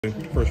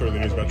First heard the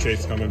news about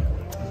Chase coming.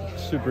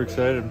 Super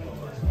excited.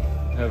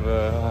 Have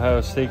a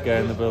Ohio State guy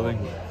in the building.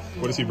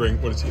 What does he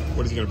bring? What is he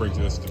going to bring to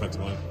this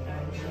defensive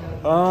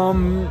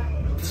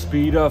line?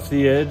 Speed off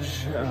the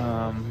edge,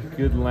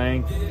 good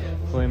length,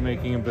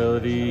 playmaking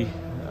ability,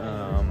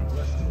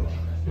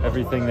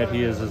 everything that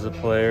he is as a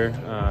player.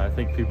 I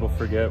think people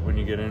forget when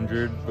you get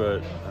injured,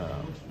 but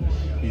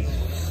he's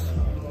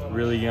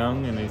really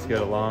young and he's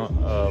got a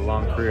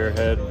long career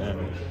ahead,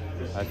 and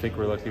I think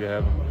we're lucky to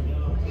have him.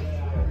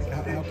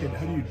 How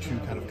do you two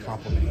kind of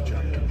complement each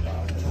other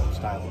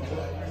style of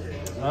play?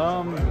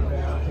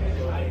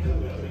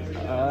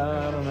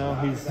 I don't know.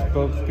 He's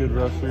both good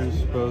rushers.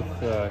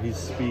 He's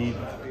speed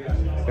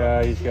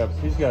guy. He's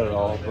got it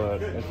all.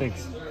 But I think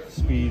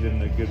speed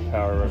and a good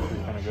power rusher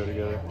kind of go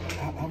together.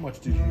 How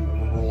much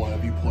role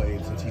have you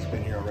played since he's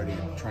been here already,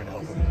 trying to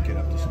help him get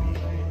up to speed?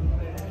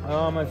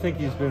 I think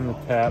he's been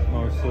with Tap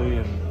mostly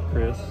and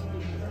Chris,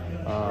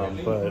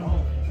 but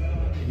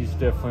he's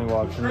definitely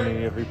watching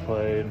me every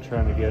play and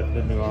trying to get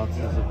the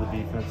nuances of the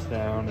defense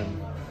down,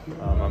 and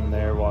I'm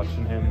there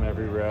watching him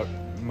every rep.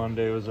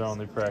 Monday was our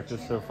only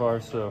practice so far,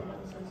 so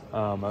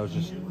I was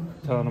just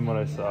telling him what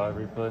I saw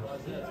every play.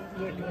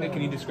 Nick,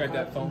 can you describe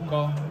that phone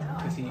call?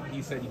 Because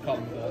he said you called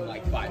him within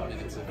like 5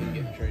 minutes of him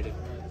getting traded.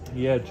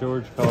 Yeah,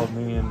 George called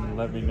me and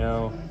let me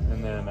know,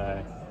 and then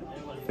I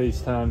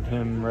FaceTimed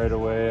him right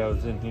away. I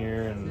was in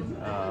here, and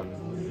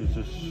it was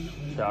just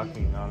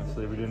shocking,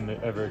 honestly. We didn't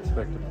ever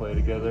expect to play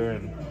together,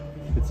 and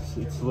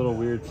it's a little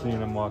weird seeing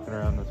him walking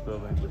around this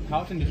building. How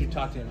often did you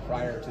talk to him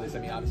prior to this? I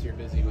mean, obviously you're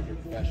busy with your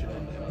profession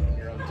and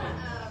your own team.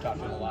 You talked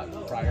to him a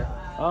lot prior?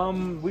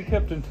 We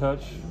kept in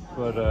touch,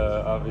 but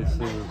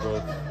obviously we were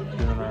both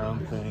doing our own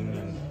thing,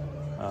 and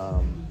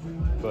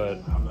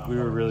but we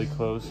were really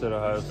close at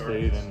Ohio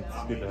State, and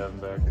it's good to have him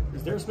back.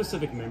 Is there a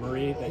specific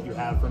memory that you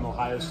have from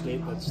Ohio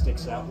State that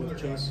sticks out with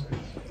Chase?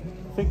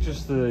 I think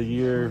just the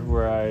year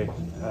where I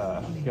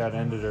got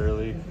ended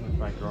early with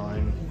my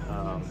groin.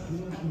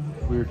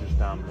 We were just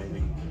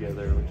dominating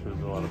together, which was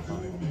a lot of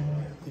fun.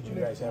 Did you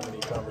guys have any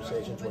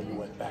conversations when you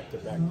went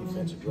back-to-back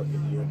defensive rookie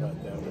of the year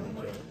about that when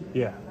you came?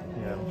 Yeah,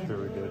 I'm sure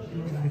we did.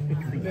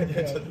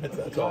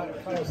 That's all.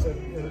 Kyle said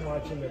in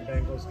watching the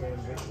Bengals game,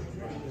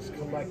 just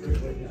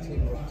collectively the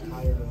team looked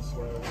tired and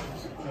slow.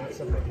 That's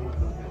something I don't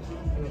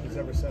know if he's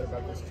ever said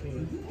about this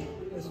team.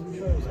 I'm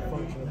sure it was a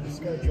function of the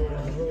schedule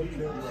and the road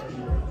trips and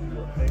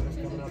the Bengals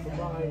coming off a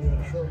bye,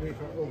 a short week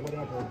or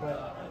whatever.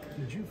 But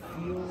did you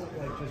feel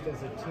like just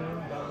as a team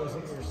that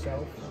wasn't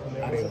yourself and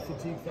there was a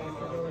fatigue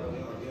factor going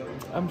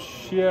on?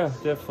 Yeah,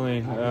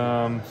 definitely.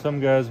 Some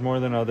guys more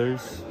than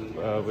others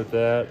with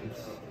that.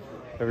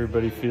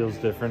 Everybody feels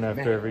different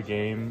after every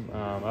game.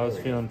 I was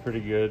feeling pretty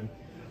good.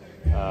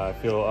 I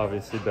feel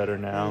obviously better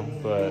now,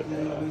 but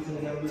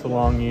it's a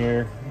long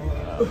year.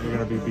 You're going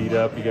to be beat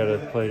up. You got to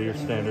play to your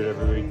standard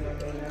every week.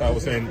 I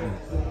was saying,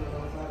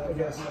 I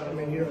guess, I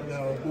mean, you don't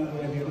know,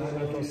 maybe you might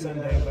not until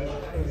Sunday,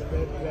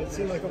 but that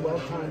seemed like a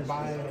well-timed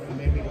buy, and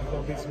maybe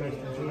there'll be some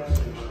extra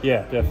juice.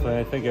 Yeah, definitely.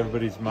 I think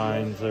everybody's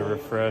minds are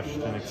refreshed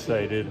and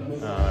excited.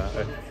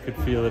 I could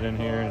feel it in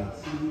here, and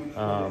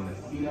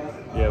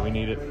yeah, we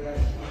need it.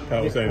 I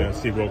was saying that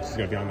Steve Wilkes is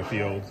going to be on the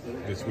field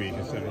this week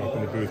instead of up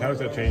in the booth. How does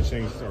that change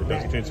things, or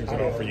does it change things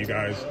at all for you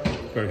guys,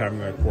 but having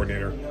a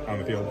coordinator on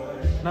the field?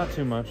 Not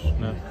too much,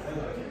 no.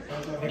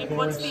 Nick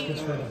Bosa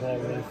gets rid of the ball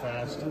really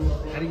fast.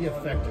 How do you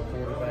affect a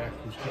quarterback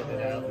who's getting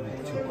it out in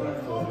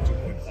 2.4 to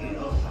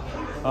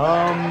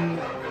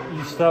 2.5?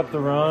 You stop the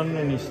run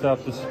and you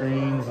stop the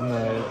screens and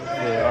the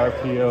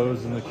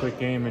RPOs and the quick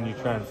game, and you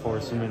try and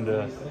force them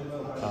into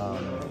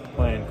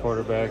playing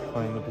quarterback,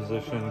 playing the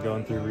position,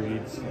 going through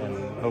reads, and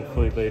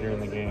hopefully later in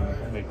the game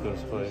make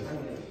those plays.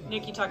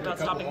 Nick, you talked about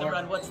stopping the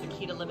run. What's the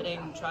key to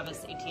limiting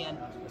Travis Etienne?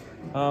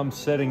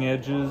 Setting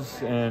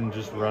edges and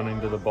just running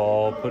to the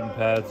ball, putting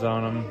pads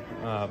on them,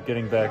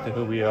 getting back to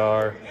who we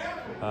are.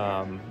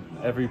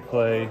 Every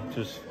play,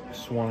 just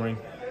swarming.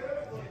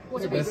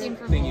 What's the best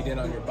thing you did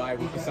on your bye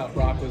week? You saw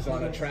Brock was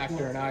on a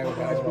tractor and Iowa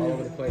guys were all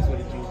over the place. What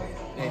did you,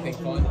 anything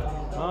fun?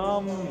 I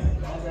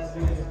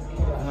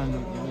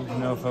don't even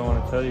know if I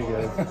want to tell you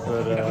guys,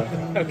 but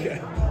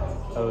Okay.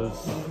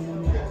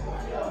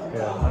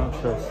 I don't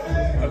trust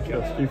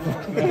people.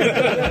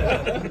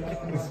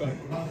 It's fine.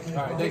 All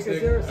right, thanks, Is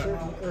Nick. there a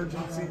certain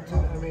urgency to, I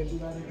mean,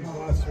 you've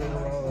lost 3 in a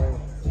row,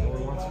 or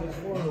lost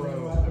 4 in a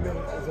row. I mean,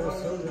 is there a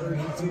certain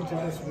urgency to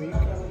this week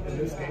and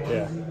this game?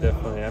 Yeah,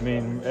 definitely. I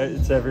mean,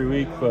 it's every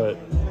week, but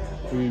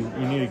we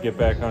need to get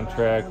back on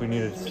track. We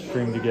need to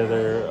string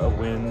together a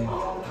win,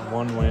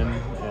 one win,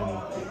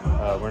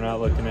 and we're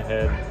not looking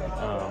ahead.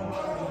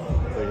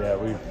 But yeah,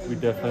 we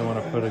definitely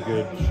want to put a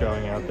good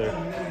showing out there.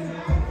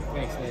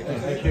 Thanks, Nick.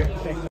 Thank you.